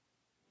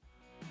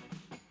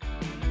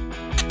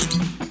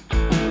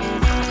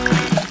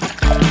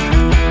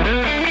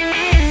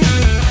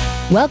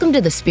Welcome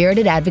to the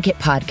Spirited Advocate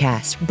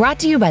Podcast, brought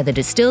to you by the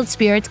Distilled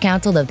Spirits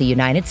Council of the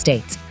United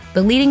States,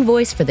 the leading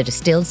voice for the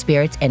distilled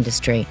spirits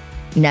industry.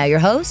 Now your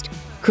host,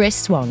 Chris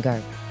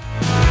Swanger.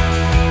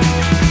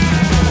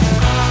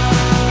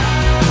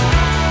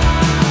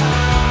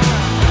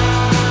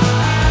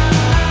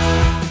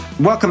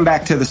 Welcome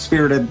back to the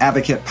Spirited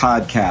Advocate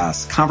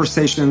Podcast,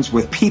 conversations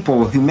with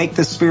people who make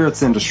the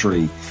spirits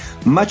industry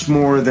much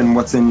more than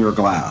what's in your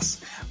glass.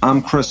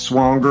 I'm Chris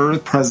Swanger,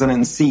 President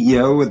and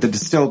CEO of the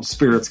Distilled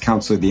Spirits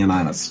Council of the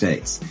United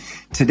States.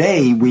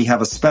 Today, we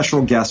have a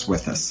special guest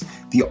with us,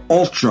 the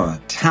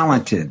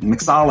ultra-talented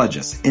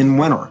mixologist and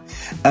winner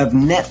of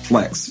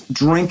Netflix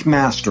Drink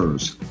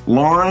Masters,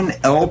 Lauren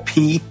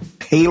L.P.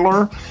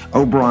 Paylor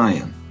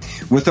O'Brien.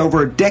 With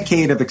over a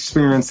decade of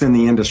experience in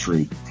the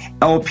industry,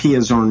 LP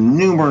has earned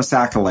numerous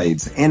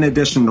accolades in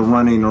addition to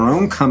running her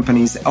own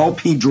company's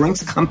LP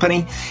Drinks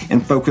Company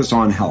and Focus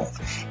on Health.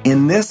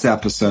 In this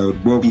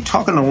episode, we'll be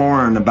talking to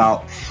Lauren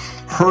about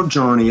her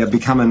journey of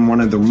becoming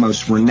one of the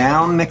most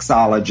renowned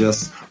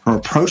mixologists, her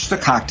approach to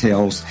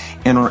cocktails,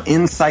 and her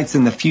insights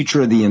in the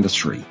future of the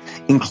industry,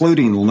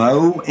 including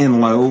low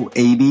and low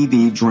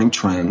ABV drink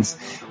trends.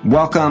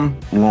 Welcome,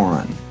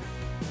 Lauren.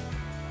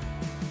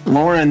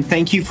 Lauren,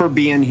 thank you for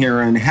being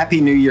here and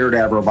Happy New Year to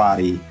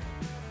everybody.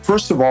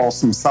 First of all,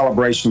 some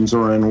celebrations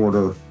are in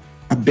order.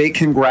 A big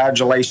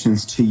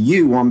congratulations to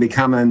you on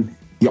becoming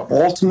the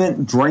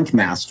ultimate drink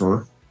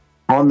master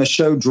on the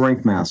show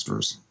Drink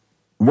Masters.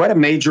 What a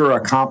major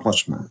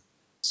accomplishment.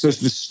 So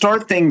to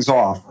start things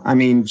off,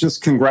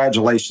 just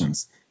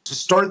congratulations. To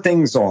start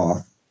things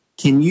off,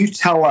 can you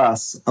tell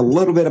us a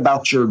little bit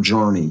about your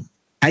journey?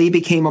 How you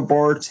became a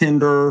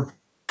bartender,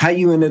 how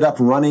you ended up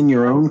running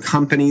your own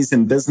companies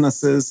and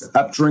businesses,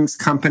 Up Drinks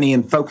Company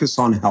and Focus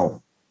on Health.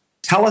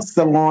 Tell us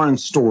the Lauren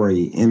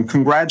story, and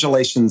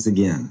congratulations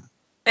again.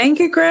 Thank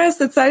you,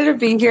 Chris. Excited to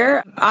be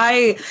here.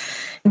 I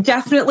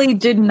definitely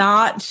did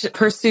not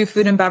pursue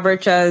food and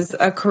beverage as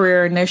a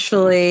career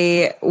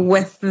initially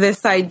with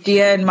this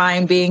idea in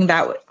mind being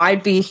that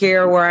I'd be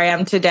here where I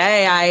am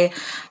today. I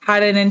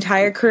had an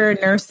entire career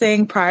in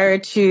nursing prior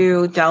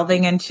to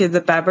delving into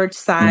the beverage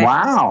side.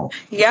 Wow.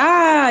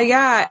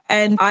 Yeah.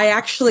 And I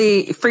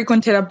actually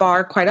frequented a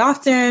bar quite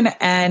often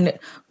and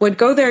would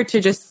go there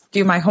to just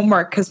do my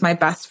homework because my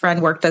best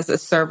friend worked as a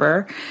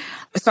server.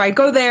 So I'd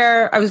go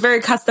there. I was very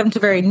accustomed to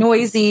very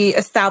noisy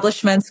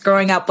establishments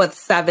growing up with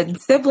 7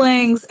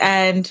 siblings.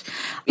 And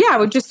I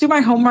would just do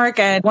my homework.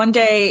 And one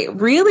day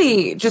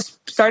really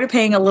just started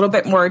paying a little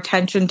bit more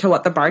attention to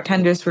what the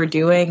bartenders were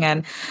doing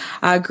and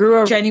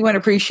grew a genuine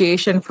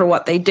appreciation for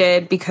what they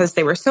did because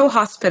they were so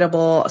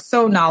hospitable,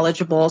 so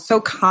knowledgeable, so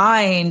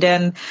kind.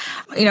 And,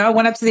 I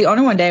went up to the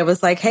owner one day and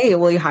was like, hey,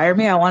 will you hire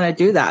me? I want to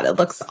do that. It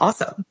looks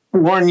awesome.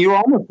 Lauren, you're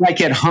almost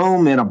like at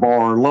home in a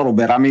bar a little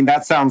bit.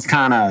 That sounds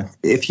kind of,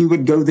 if you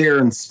would go there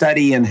and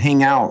study and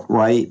hang out,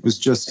 right? It was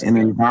just an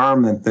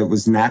environment that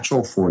was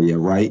natural for you,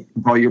 right?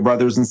 All your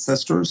brothers and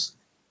sisters?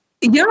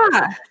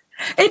 Yeah.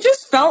 It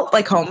just felt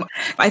like home.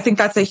 I think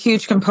that's a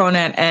huge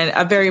component and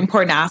a very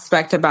important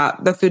aspect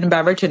about the food and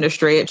beverage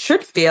industry. It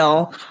should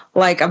feel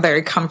like a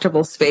very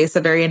comfortable space,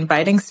 a very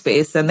inviting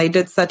space. And they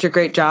did such a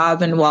great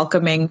job in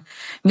welcoming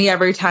me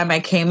every time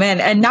I came in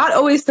and not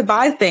always to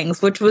buy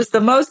things, which was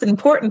the most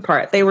important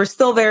part. They were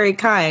still very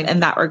kind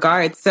in that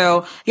regard.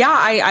 So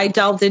I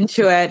delved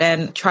into it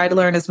and tried to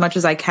learn as much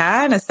as I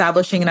can,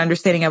 establishing an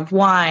understanding of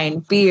wine,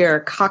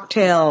 beer,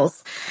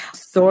 cocktails,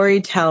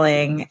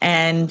 storytelling.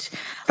 And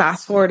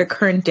fast forward to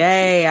current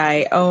day,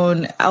 I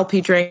own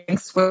LP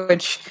Drinks,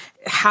 which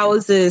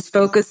houses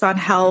Focus on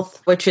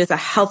Health, which is a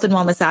health and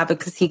wellness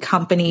advocacy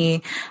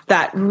company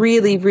that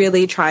really,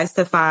 really tries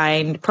to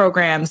find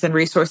programs and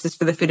resources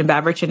for the food and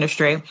beverage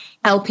industry.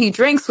 LP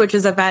Drinks, which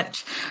is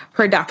event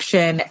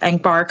production and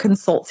bar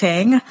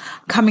consulting,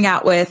 coming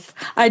out with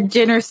a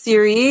dinner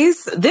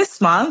series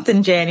this month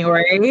in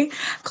January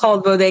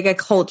called Bodega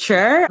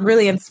Culture. I'm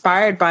really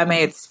inspired by my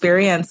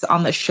experience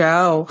on the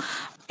show.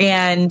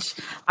 And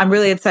I'm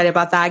really excited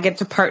about that. I get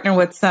to partner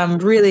with some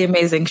really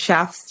amazing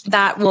chefs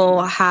that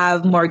will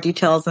have more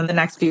details in the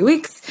next few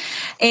weeks.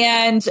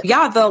 And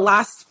the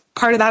last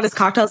part of that is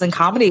cocktails and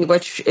comedy,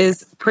 which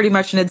is pretty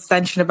much an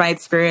extension of my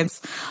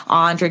experience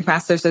on Drink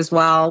Masters as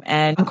well.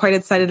 And I'm quite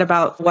excited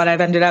about what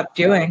I've ended up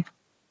doing.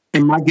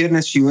 And my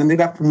goodness, you ended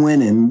up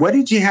winning. What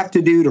did you have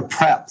to do to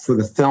prep for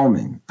the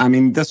filming?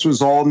 This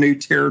was all new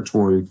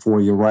territory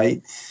for you,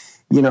 right?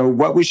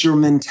 What was your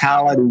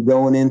mentality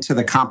going into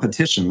the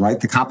competition, right?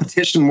 The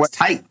competition was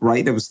tight,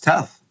 right? It was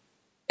tough.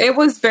 It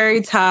was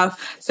very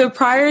tough. So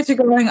prior to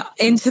going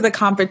into the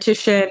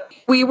competition,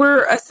 we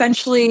were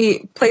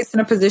essentially placed in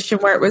a position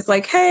where it was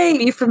like, hey,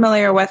 be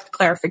familiar with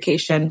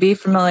clarification, be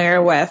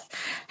familiar with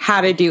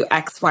how to do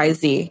X, Y,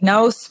 Z.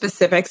 No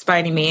specifics by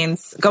any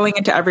means. Going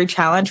into every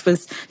challenge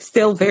was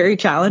still very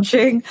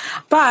challenging.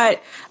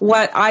 But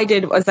what I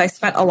did was I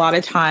spent a lot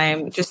of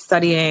time just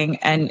studying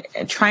and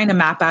trying to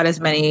map out as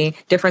many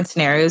different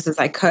scenarios as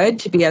I could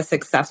to be as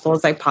successful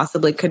as I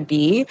possibly could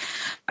be.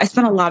 I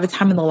spent a lot of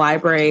time in the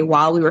library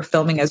while we we were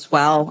filming as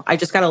well. I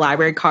just got a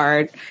library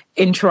card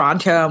in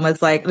Toronto and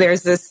was like,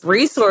 there's this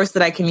resource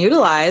that I can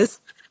utilize.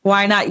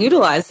 Why not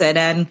utilize it?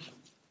 And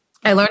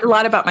I learned a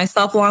lot about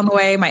myself along the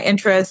way, my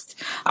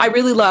interest. I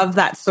really love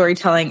that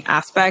storytelling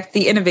aspect.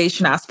 The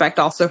innovation aspect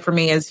also for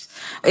me is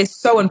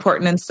so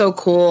important and so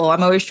cool.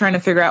 I'm always trying to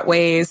figure out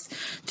ways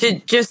to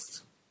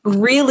just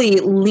really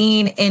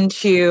lean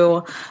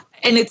into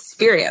an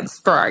experience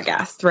for our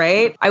guests,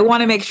 right? I want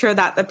to make sure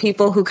that the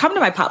people who come to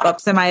my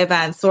pop-ups and my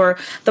events, or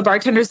the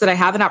bartenders that I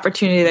have an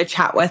opportunity to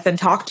chat with and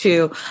talk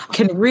to,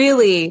 can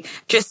really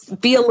just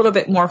be a little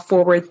bit more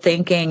forward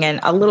thinking and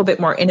a little bit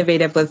more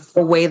innovative with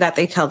the way that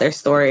they tell their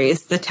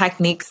stories, the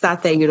techniques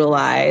that they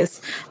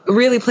utilize,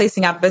 really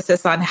placing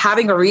emphasis on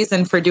having a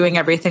reason for doing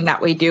everything that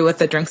we do with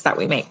the drinks that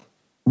we make.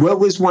 What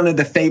was one of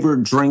the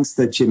favorite drinks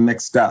that you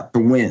mixed up to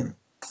win?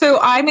 So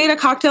I made a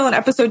cocktail in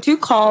episode 2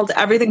 called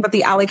Everything But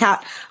the Alley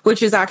Cat,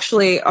 which is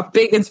actually a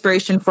big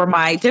inspiration for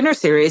my dinner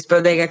series,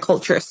 Bodega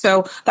Culture.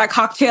 So that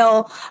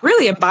cocktail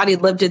really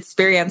embodied lived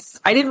experience.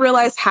 I didn't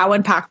realize how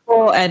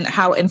impactful and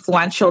how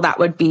influential that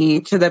would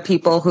be to the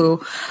people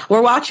who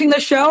were watching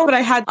the show, but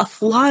I had a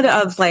flood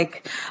of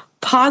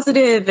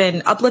positive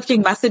and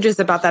uplifting messages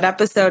about that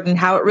episode and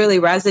how it really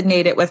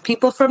resonated with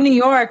people from New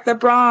York, the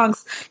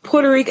Bronx,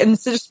 Puerto Rico, and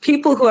just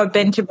people who have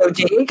been to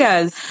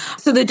bodegas.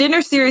 So the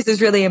dinner series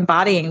is really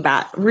embodying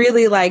that,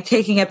 really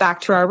taking it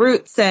back to our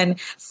roots and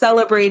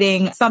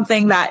celebrating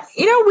something that,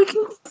 we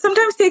can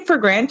sometimes take for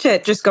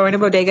granted, just going to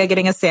bodega,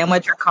 getting a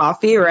sandwich or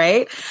coffee,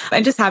 right?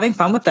 And just having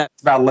fun with it.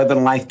 It's about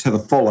living life to the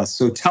fullest.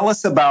 So tell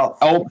us about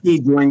LP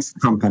Drinks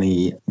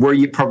Company, where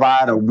you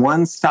provide a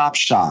one-stop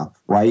shop,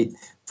 right,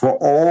 for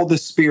all the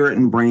spirit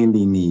and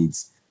brandy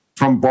needs,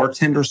 from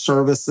bartender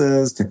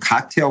services to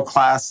cocktail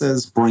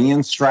classes,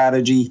 brand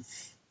strategy,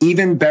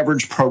 even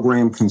beverage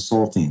program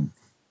consulting.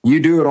 You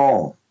do it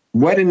all.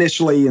 What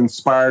initially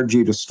inspired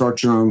you to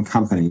start your own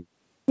company?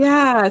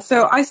 Yeah,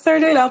 so I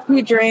started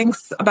LP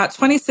Drinks about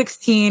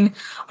 2016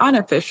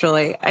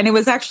 unofficially. And it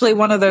was actually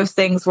one of those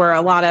things where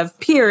a lot of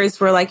peers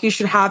were like, you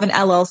should have an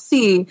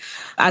LLC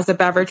as a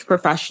beverage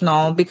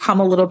professional, become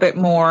a little bit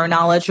more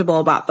knowledgeable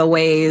about the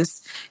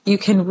ways you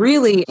can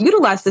really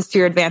utilize this to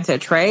your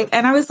advantage, right?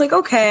 And I was like,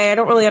 okay, I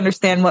don't really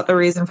understand what the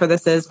reason for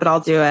this is, but I'll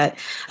do it.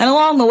 And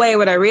along the way,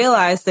 what I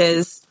realized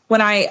is, when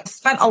I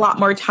spent a lot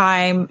more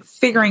time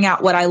figuring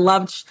out what I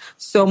loved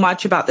so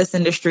much about this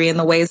industry and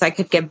the ways I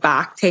could give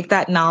back, take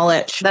that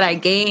knowledge that I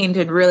gained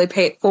and really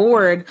pay it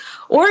forward,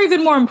 or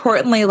even more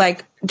importantly,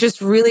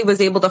 just really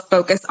was able to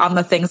focus on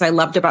the things I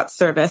loved about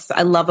service,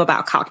 I love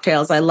about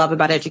cocktails, I love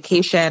about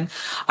education.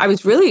 I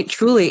was really,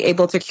 truly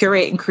able to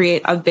curate and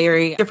create a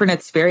very different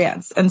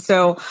experience. And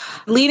so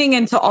leading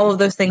into all of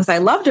those things I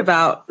loved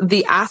about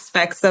the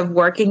aspects of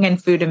working in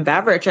food and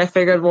beverage, I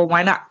figured, well,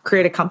 why not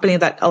create a company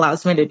that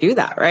allows me to do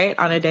that, right,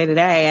 on a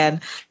day-to-day?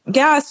 And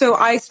yeah, so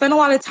I spent a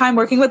lot of time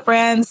working with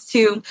brands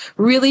to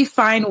really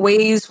find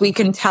ways we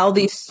can tell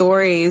these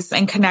stories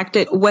and connect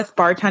it with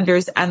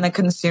bartenders and the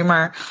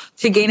consumer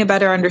to gain a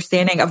better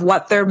understanding of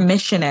what their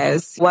mission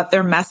is, what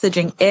their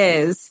messaging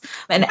is,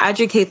 and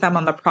educate them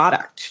on the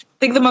product. I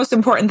think the most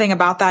important thing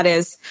about that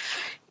is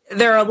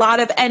there are a lot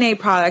of NA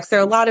products, there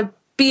are a lot of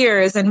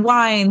beers and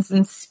wines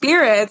and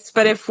spirits,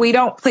 but if we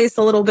don't place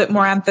a little bit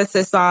more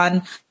emphasis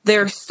on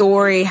their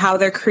story, how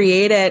they're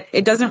created,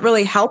 it doesn't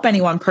really help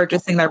anyone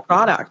purchasing their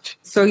product.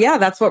 So yeah,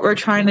 that's what we're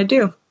trying to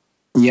do.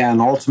 Yeah,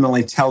 and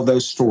ultimately tell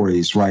those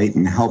stories, right?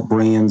 And help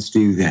brands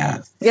do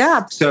that.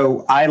 Yeah.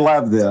 So I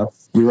love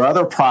this. Your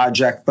other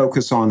project,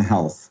 Focus on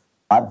Health.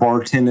 I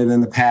bartended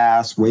in the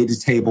past,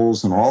 waited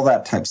tables and all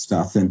that type of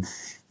stuff. And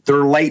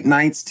they're late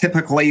nights,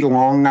 typically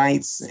long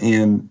nights,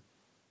 and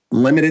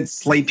limited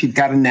sleep. You've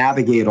got to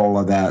navigate all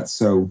of that.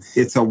 So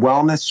it's a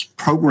wellness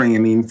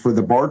programming for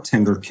the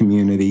bartender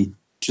community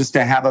just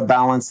to have a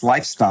balanced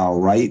lifestyle,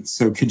 right?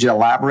 So could you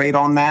elaborate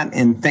on that?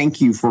 And thank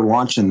you for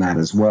launching that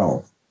as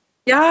well.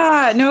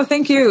 Yeah, no,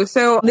 thank you.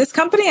 So this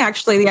company,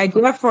 actually, the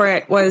idea for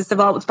it was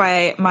developed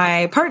by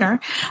my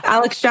partner,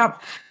 Alex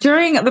Jump,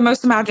 during the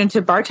Most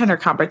Imaginative Bartender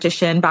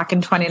competition back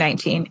in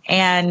 2019.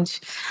 And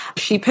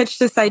she pitched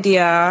this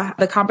idea.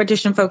 The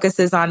competition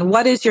focuses on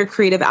what is your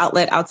creative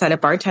outlet outside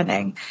of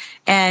bartending?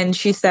 And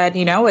she said,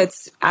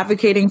 it's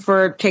advocating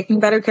for taking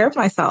better care of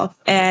myself.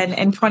 And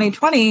in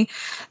 2020,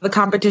 the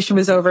competition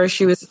was over.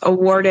 She was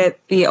awarded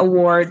the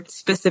award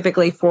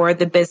specifically for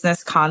the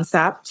business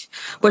concept,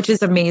 which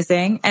is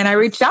amazing. And I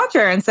reached out to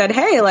her and said,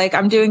 hey,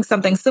 I'm doing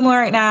something similar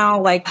right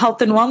now,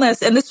 health and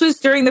wellness. And this was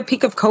during the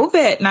peak of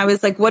COVID. And I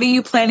was like, what are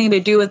you planning to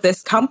do with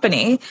this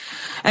company?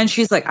 And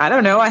she's like, I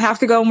don't know. I have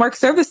to go and work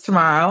service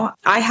tomorrow.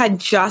 I had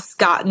just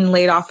gotten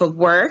laid off of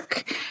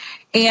work.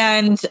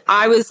 And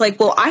I was like,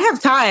 well, I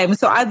have time.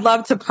 So I'd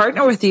love to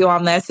partner with you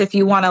on this if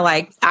you want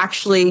to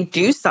actually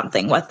do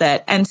something with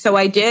it. And so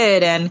I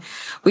did. And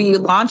we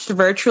launched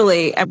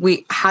virtually and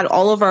we had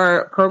all of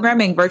our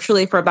programming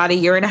virtually for about a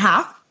year and a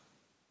half.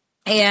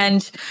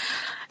 And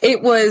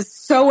it was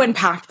so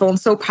impactful and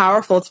so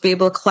powerful to be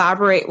able to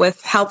collaborate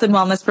with health and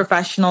wellness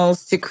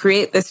professionals to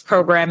create this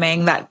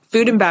programming that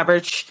food and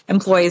beverage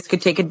employees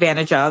could take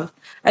advantage of.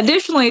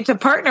 Additionally, to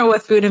partner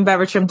with food and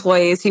beverage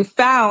employees who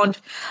found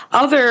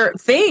other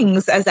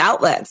things as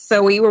outlets.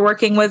 So we were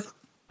working with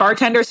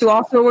bartenders who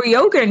also were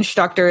yoga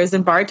instructors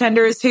and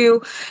bartenders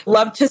who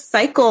loved to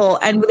cycle,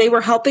 and they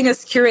were helping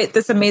us curate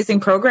this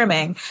amazing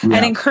programming. Yeah.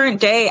 And in current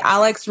day,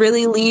 Alex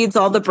really leads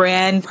all the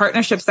brand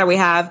partnerships that we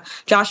have.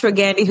 Joshua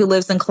Gandy, who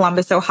lives in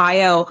Columbus,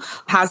 Ohio,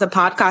 has a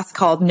podcast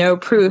called No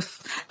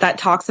Proof that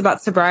talks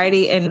about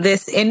sobriety in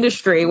this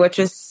industry, which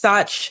is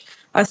such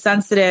a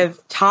sensitive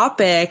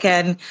topic.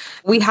 And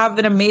we have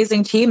an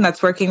amazing team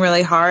that's working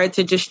really hard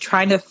to just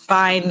trying to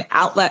find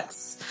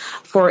outlets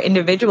for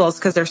individuals,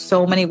 because there's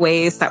so many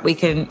ways that we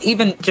can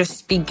even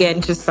just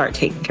begin to start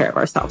taking care of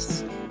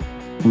ourselves.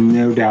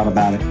 No doubt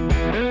about it.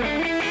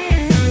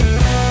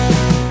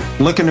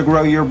 Looking to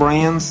grow your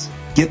brands?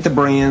 Get the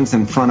brands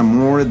in front of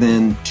more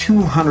than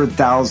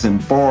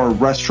 200,000 bar,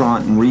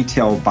 restaurant, and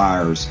retail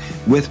buyers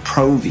with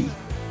Provi,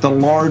 the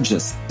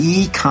largest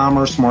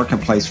e-commerce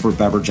marketplace for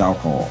beverage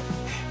alcohol.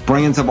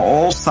 Brands of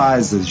all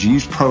sizes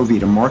use Provi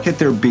to market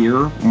their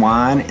beer,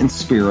 wine, and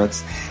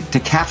spirits to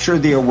capture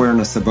the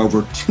awareness of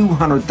over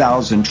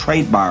 200,000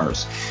 trade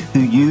buyers who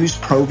use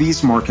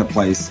Provi's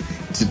marketplace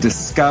to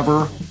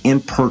discover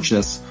and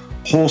purchase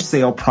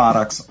wholesale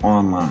products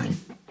online.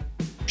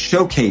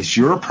 Showcase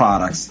your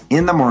products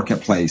in the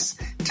marketplace,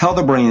 tell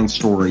the brand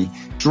story,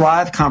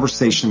 drive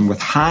conversation with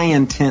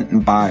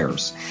high-intent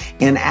buyers,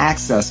 and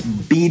access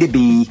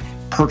B2B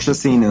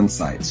purchasing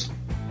insights.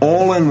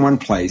 All in one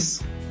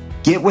place.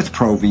 Get with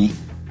Provi,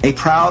 a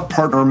proud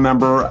partner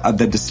member of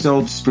the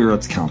Distilled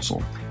Spirits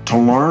Council. To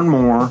learn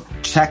more,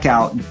 check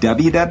out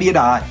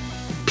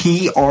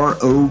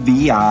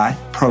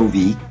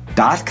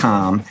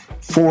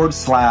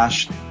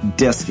www.provi.com/discus,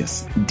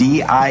 DISCUS.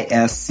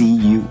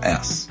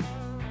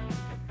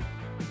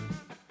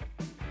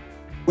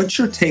 What's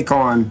your take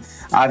on,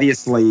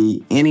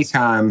 obviously,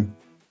 anytime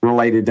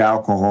related to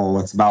alcohol,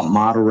 it's about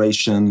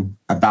moderation,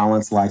 a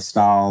balanced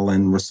lifestyle,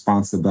 and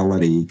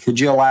responsibility. Could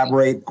you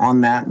elaborate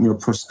on that and your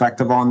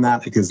perspective on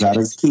that? Because that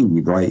is key,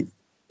 right?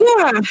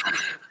 Yeah,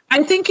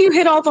 I think you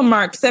hit all the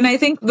marks. And I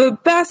think the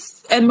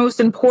best and most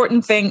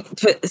important thing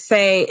to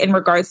say in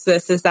regards to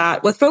this is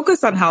that with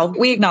Focus on Health,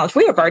 we acknowledge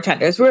we are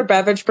bartenders, we're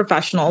beverage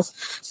professionals.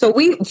 So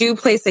we do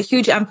place a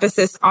huge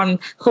emphasis on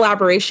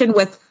collaboration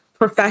with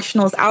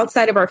professionals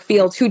outside of our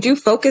field who do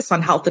focus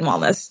on health and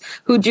wellness,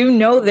 who do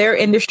know their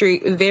industry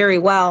very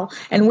well.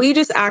 And we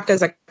just act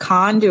as a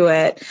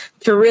conduit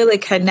to really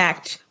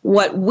connect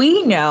what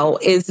we know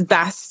is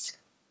best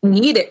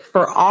needed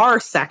for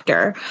our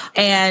sector.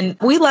 And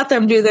we let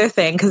them do their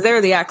thing because they're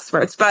the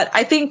experts. But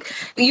I think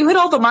you hit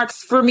all the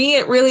marks. For me,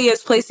 it really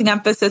is placing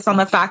emphasis on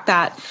the fact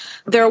that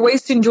there are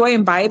ways to enjoy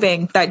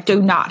imbibing that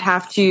do not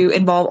have to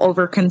involve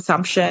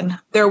overconsumption.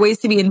 There are ways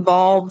to be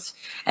involved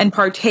and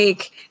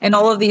partake in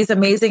all of these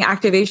amazing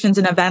activations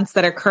and events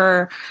that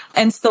occur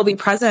and still be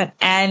present.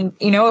 And,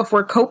 you know, if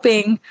we're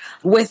coping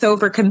with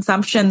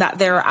overconsumption, that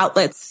there are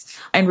outlets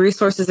and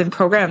resources and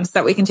programs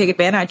that we can take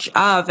advantage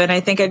of. And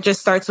I think it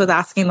just starts with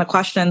asking the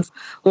questions,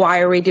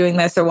 why are we doing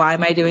this? Or why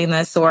am I doing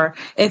this? Or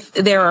if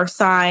there are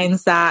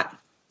signs that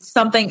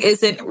something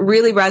isn't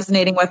really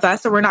resonating with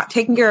us or we're not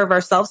taking care of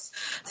ourselves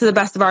to the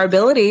best of our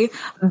ability,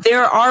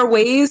 there are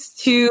ways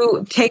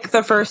to take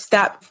the first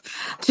step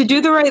to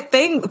do the right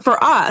thing for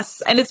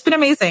us. And it's been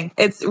amazing.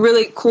 It's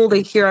really cool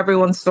to hear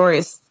everyone's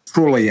stories.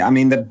 Truly. I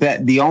mean,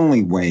 the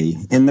only way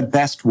and the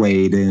best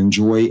way to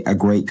enjoy a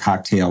great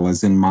cocktail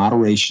is in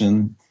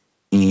moderation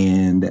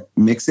and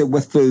mix it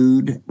with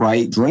food,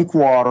 right? Drink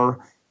water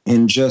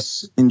and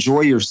just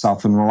enjoy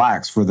yourself and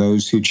relax for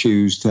those who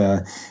choose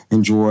to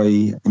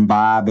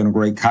imbibe in a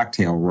great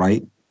cocktail,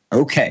 right?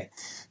 Okay.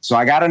 So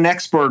I got an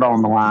expert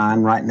on the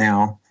line right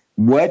now.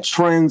 What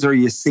trends are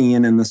you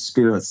seeing in the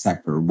spirit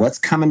sector? What's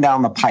coming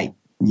down the pipe?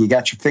 You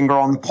got your finger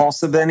on the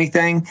pulse of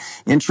anything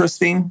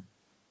interesting?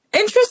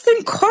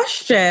 Interesting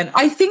question.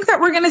 I think that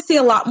we're going to see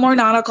a lot more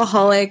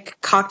non-alcoholic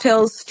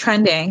cocktails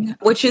trending,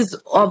 which is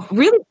a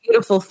really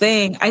beautiful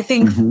thing. I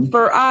think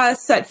for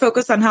us at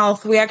Focus on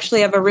Health, we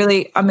actually have a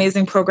really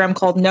amazing program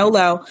called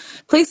NOLO,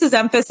 places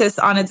emphasis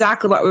on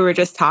exactly what we were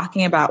just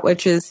talking about,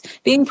 which is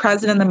being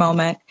present in the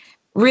moment,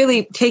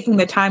 really taking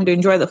the time to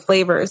enjoy the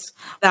flavors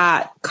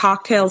that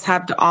cocktails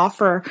have to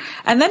offer.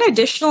 And then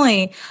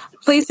additionally,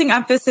 placing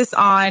emphasis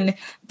on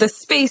the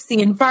space,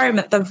 the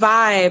environment, the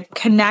vibe,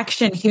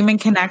 connection, human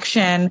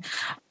connection.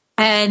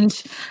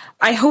 And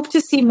I hope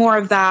to see more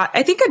of that.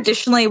 I think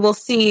additionally, we'll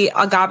see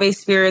agave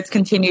spirits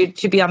continue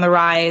to be on the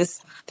rise.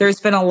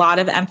 There's been a lot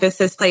of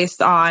emphasis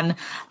placed on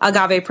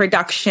agave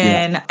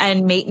production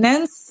and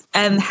maintenance,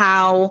 and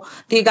how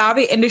the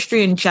agave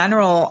industry in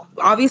general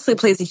obviously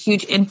plays a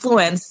huge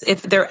influence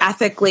if they're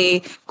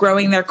ethically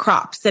growing their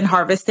crops and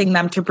harvesting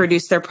them to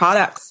produce their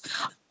products.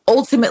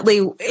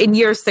 ultimately in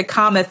years to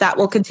come, if that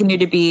will continue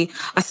to be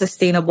a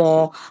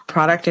sustainable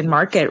product and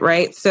market,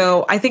 right?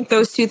 So I think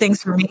those two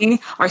things for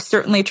me are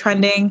certainly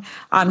trending.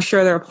 I'm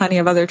sure there are plenty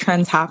of other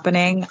trends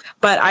happening,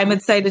 but I'm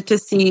excited to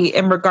see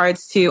in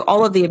regards to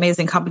all of the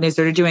amazing companies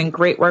that are doing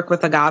great work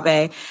with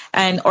agave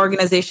and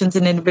organizations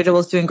and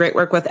individuals doing great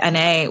work with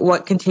NA,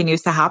 what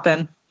continues to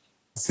happen.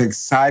 It's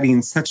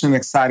exciting, such an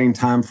exciting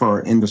time for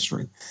our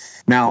industry.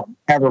 Now,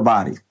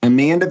 everybody,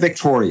 Amanda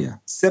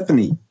Victoria,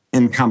 Sipony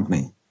and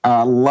Company.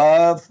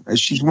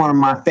 She's one of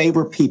my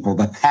favorite people,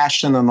 the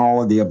passion and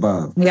all of the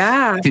above.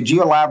 Yeah. Could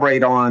you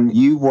elaborate on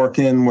you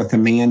working with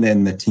Amanda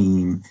and the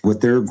team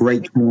with their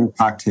great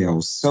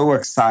cocktails? So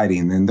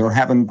exciting, and they're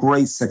having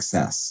great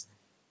success.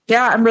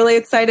 Yeah, I'm really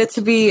excited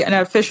to be an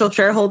official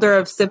shareholder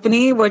of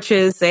Sipony, which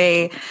is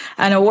an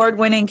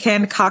award-winning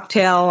canned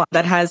cocktail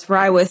that has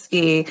rye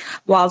whiskey,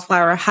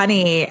 wildflower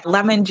honey,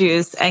 lemon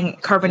juice, and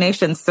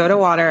carbonation soda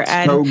water.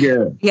 And so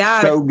good.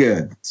 Yeah. So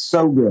good.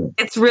 So good.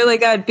 It's really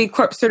good. B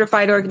Corp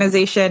certified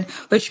organization,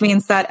 which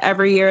means that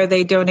every year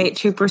they donate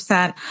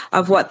 2%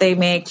 of what they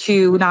make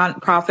to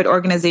nonprofit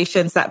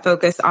organizations that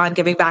focus on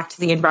giving back to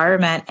the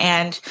environment.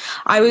 And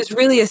I was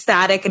really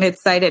ecstatic and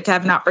excited to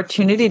have an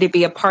opportunity to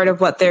be a part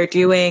of what they're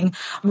doing,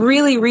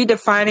 really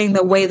redefining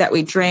the way that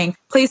we drink,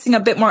 placing a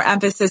bit more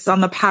emphasis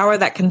on the power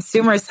that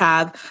consumers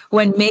have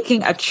when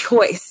making a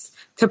choice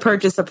to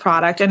purchase a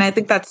product. And I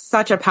think that's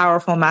such a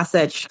powerful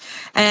message.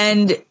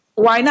 And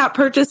why not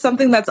purchase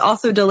something that's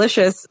also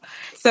delicious?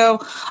 So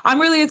I'm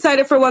really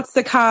excited for what's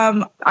to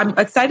come. I'm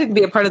excited to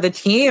be a part of the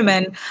team,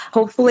 and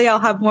hopefully I'll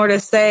have more to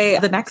say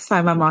the next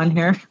time I'm on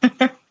here.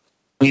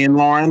 And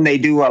Lauren, they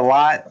do a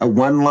lot,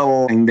 one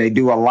little thing, they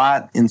do a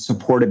lot in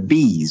support of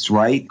bees,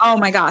 right? Oh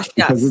my gosh,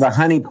 yes. Because of the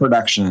honey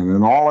production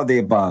and all of the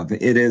above.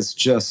 It is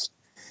just,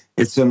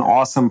 it's an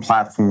awesome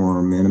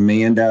platform. And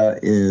Amanda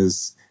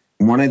is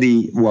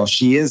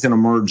she is an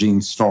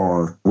emerging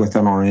star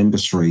within our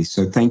industry.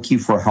 So thank you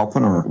for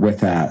helping her with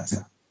that.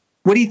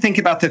 What do you think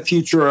about the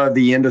future of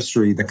the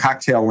industry, the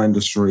cocktail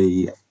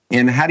industry,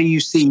 and how do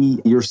you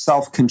see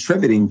yourself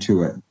contributing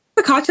to it?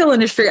 The cocktail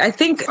industry, I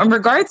think in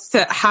regards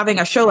to having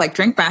a show like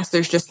Drink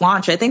Masters just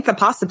launched, I think the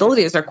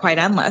possibilities are quite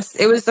endless.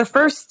 It was the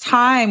first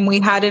time we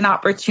had an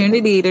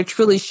opportunity to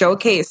truly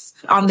showcase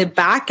on the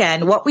back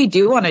end what we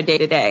do on a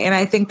day-to-day. And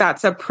I think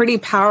that's a pretty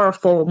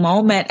powerful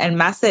moment and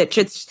message.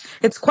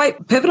 It's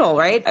quite pivotal,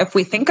 right? If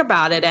we think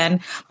about it. And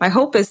my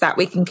hope is that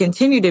we can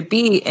continue to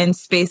be in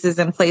spaces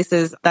and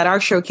places that are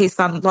showcased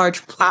on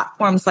large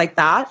platforms like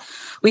that.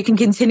 We can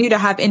continue to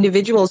have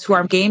individuals who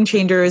are game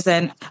changers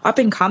and up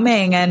and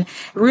coming and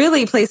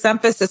really place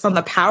emphasis on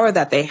the power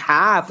that they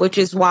have, which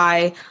is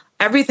why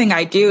everything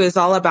I do is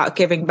all about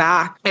giving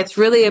back. It's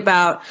really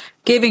about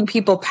giving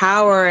people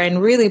power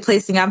and really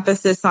placing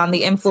emphasis on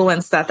the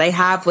influence that they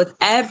have with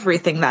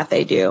everything that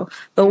they do,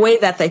 the way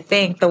that they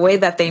think, the way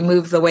that they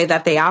move, the way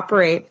that they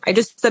operate. I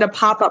just did a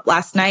pop-up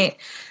last night.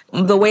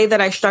 The way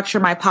that I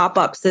structure my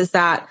pop-ups is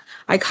that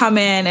I come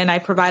in and I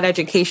provide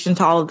education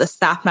to all of the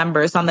staff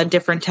members on the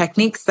different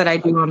techniques that I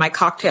do on my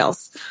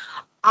cocktails.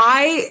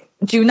 I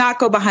do not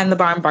go behind the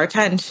bar and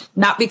bartend,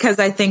 not because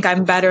I think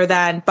I'm better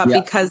than, but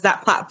because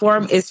that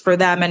platform is for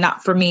them and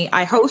not for me.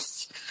 I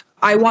host.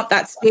 I want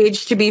that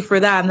stage to be for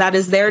them. That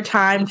is their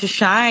time to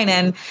shine.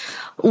 And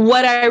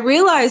what I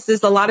realized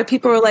is a lot of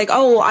people are like,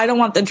 oh, I don't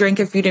want the drink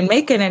if you didn't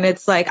make it. And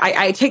it's like,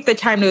 I take the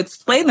time to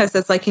explain this.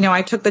 It's like,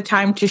 I took the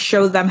time to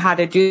show them how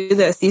to do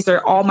this. These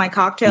are all my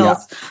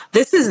cocktails. Yeah.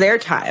 This is their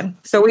time.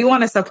 So we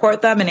want to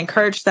support them and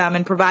encourage them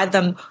and provide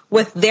them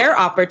with their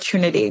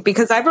opportunity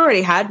because I've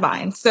already had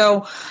mine.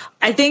 So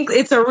I think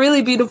it's a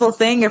really beautiful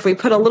thing if we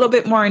put a little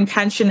bit more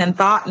intention and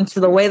thought into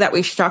the way that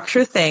we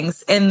structure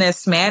things in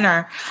this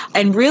manner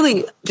and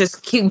really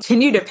just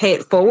continue to pay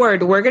it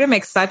forward. We're going to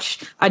make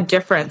such a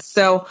difference.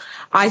 So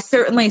I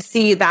certainly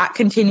see that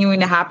continuing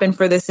to happen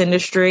for this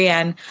industry.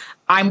 And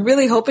I'm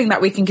really hoping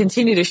that we can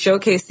continue to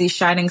showcase these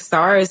shining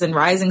stars and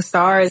rising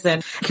stars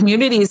and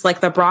communities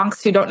like the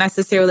Bronx who don't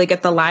necessarily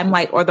get the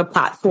limelight or the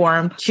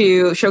platform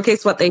to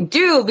showcase what they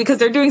do because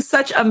they're doing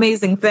such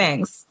amazing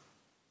things.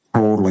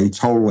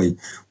 Totally.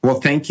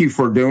 Well, thank you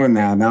for doing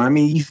that. Now, I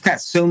mean, you've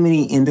got so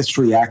many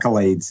industry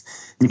accolades,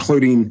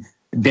 including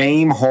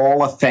Dame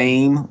Hall of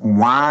Fame,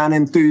 wine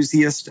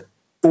enthusiast,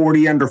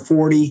 40 under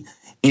 40,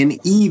 and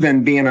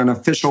even being an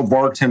official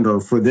bartender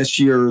for this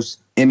year's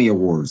Emmy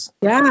Awards.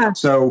 Yeah.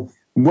 So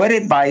what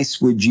advice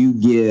would you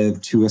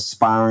give to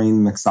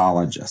aspiring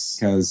mixologists?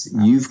 Because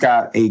you've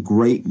got a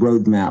great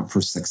roadmap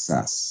for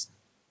success.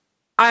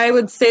 I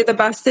would say the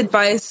best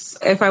advice,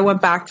 if I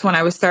went back to when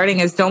I was starting,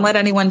 is don't let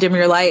anyone dim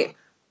your light.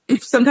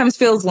 It sometimes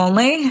feels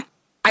lonely.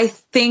 I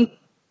think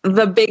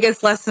the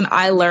biggest lesson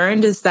I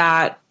learned is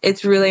that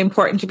it's really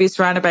important to be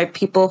surrounded by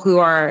people who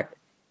are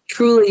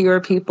truly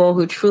your people,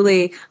 who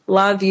truly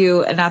love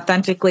you and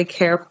authentically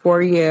care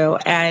for you,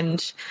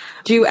 and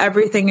do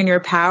everything in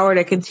your power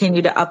to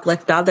continue to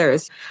uplift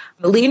others.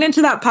 Lean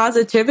into that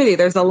positivity.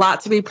 There's a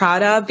lot to be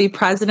proud of. Be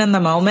present in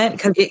the moment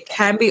because it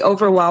can be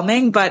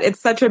overwhelming, but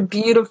it's such a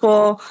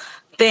beautiful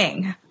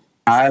thing.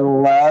 I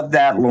love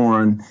that,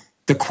 Lauren.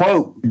 The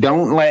quote,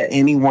 don't let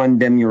anyone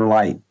dim your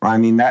light. I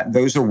mean,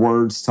 those are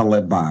words to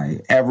live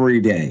by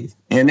every day.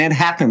 And it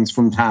happens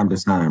from time to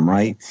time,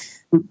 right?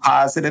 Be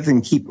positive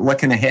and keep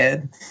looking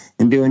ahead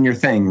and doing your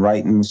thing,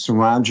 right? And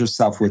surround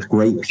yourself with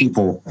great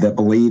people that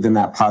believe in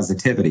that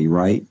positivity,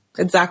 right?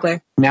 Exactly.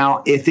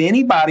 Now, if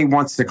anybody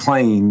wants to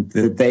claim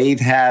that they've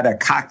had a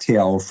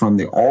cocktail from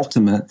the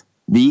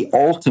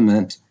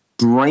ultimate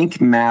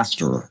drink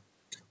master,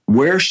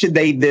 where should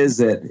they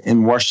visit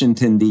in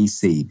Washington,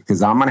 D.C.?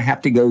 Because I'm going to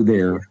have to go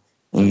there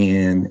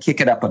and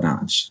kick it up a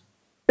notch.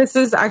 This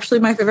is actually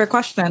my favorite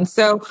question.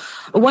 So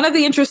one of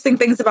the interesting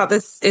things about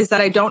this is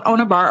that I don't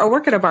own a bar or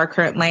work at a bar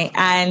currently.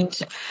 And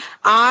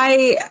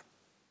I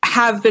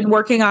have been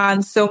working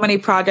on so many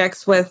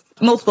projects with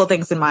multiple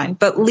things in mind,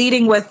 but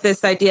leading with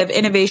this idea of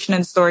innovation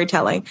and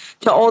storytelling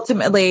to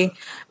ultimately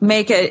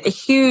make a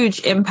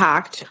huge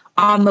impact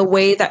on the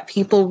way that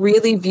people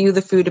really view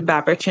the food and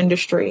beverage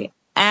industry.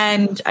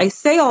 And I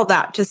say all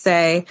that to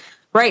say,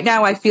 right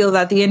now, I feel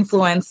that the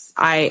influence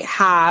I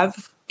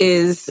have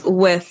is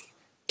with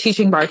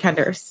teaching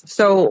bartenders.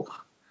 So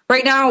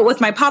right now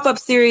with my pop-up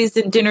series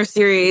and dinner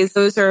series,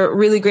 those are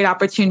really great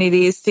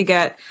opportunities to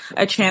get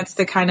a chance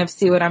to kind of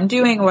see what I'm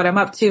doing, what I'm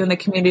up to in the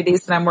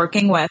communities that I'm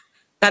working with.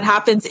 That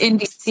happens in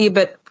DC,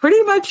 but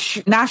pretty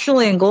much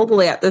nationally and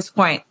globally at this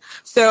point.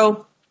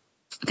 So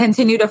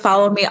continue to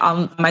follow me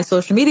on my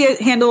social media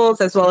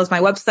handles as well as my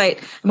website.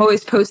 I'm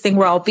always posting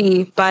where I'll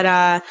be, but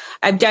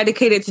I'm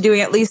dedicated to doing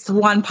at least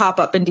one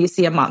pop-up in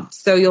DC a month.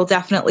 So you'll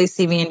definitely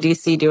see me in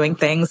DC doing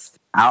things.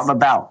 Out and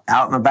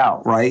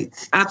about,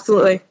 right?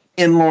 Absolutely.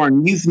 And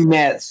Lauren, you've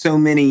met so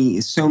many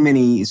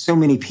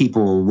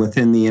people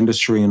within the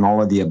industry and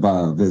all of the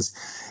above. Is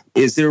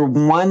there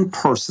one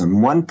person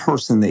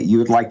that you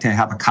would like to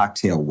have a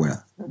cocktail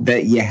with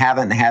that you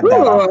haven't had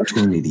that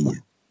opportunity yet?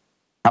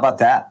 How about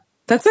that?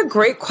 That's a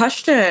great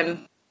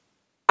question.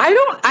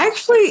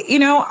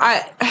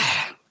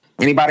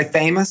 Anybody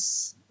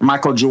famous?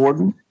 Michael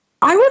Jordan?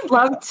 I would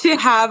love to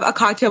have a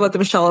cocktail with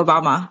Michelle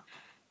Obama.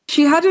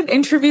 She had an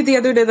interview the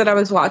other day that I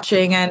was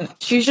watching, and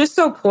she's just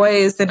so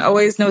poised and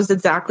always knows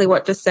exactly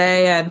what to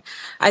say. And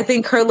I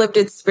think her lived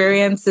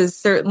experience is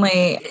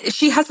certainly,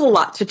 she has a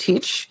lot to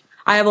teach.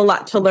 I have a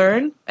lot to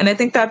learn. And I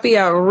think that'd be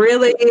a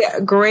really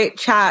great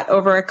chat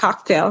over a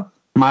cocktail.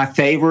 My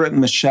favorite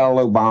Michelle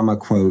Obama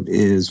quote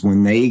is,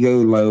 when they go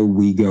low,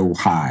 we go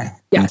high.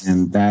 Yes.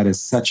 And that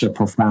is such a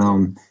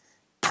profound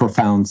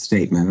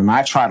statement. And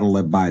I try to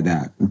live by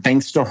that. And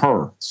thanks to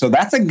her. So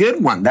that's a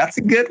good one.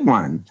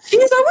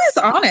 She's always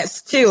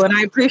honest too. And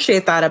I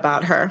appreciate that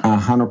about her.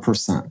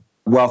 100%.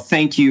 Well,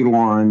 thank you,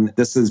 Lauren.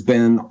 This has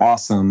been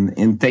awesome.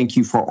 And thank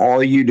you for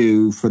all you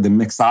do for the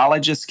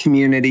mixologist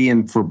community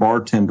and for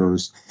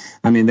bartenders.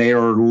 I mean, they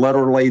are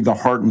literally the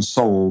heart and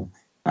soul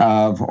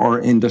of our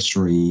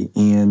industry,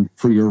 and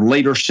for your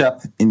leadership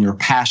and your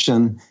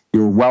passion,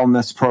 your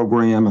wellness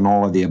program, and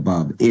all of the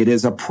above. It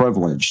is a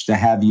privilege to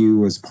have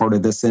you as part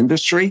of this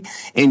industry,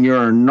 and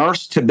you're a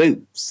nurse to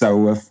boot.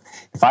 So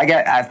if I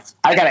got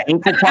an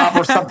ankle pop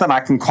or something, I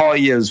can call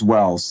you as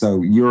well.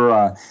 So you're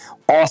a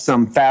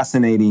awesome,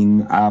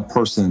 fascinating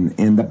person,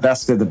 and the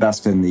best of the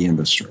best in the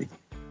industry.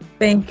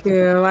 Thank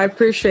you. I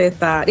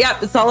appreciate that. Yeah,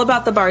 it's all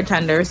about the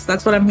bartenders.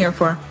 That's what I'm here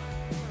for.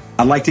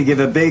 I'd like to give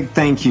a big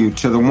thank you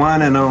to the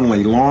one and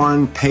only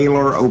Lauren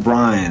Paylor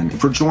O'Brien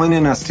for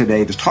joining us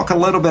today to talk a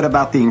little bit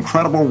about the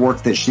incredible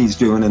work that she's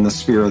doing in the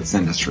spirits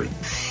industry.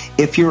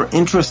 If you're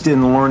interested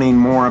in learning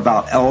more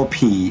about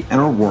LP and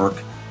her work,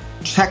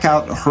 check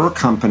out her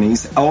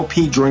companies,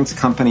 LP Drinks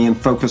Company and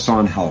Focus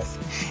on Health,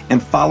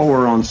 and follow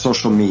her on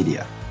social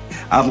media.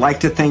 I'd like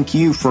to thank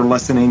you for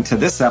listening to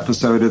this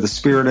episode of the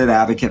Spirited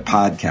Advocate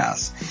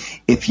Podcast.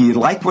 If you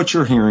like what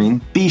you're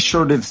hearing, be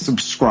sure to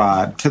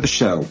subscribe to the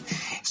show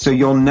so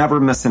you'll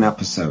never miss an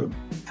episode.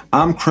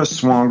 I'm Chris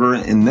Swanger,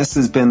 and this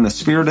has been the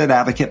Spirited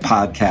Advocate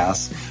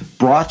Podcast,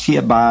 brought to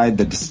you by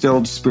the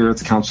Distilled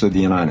Spirits Council of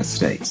the United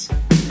States.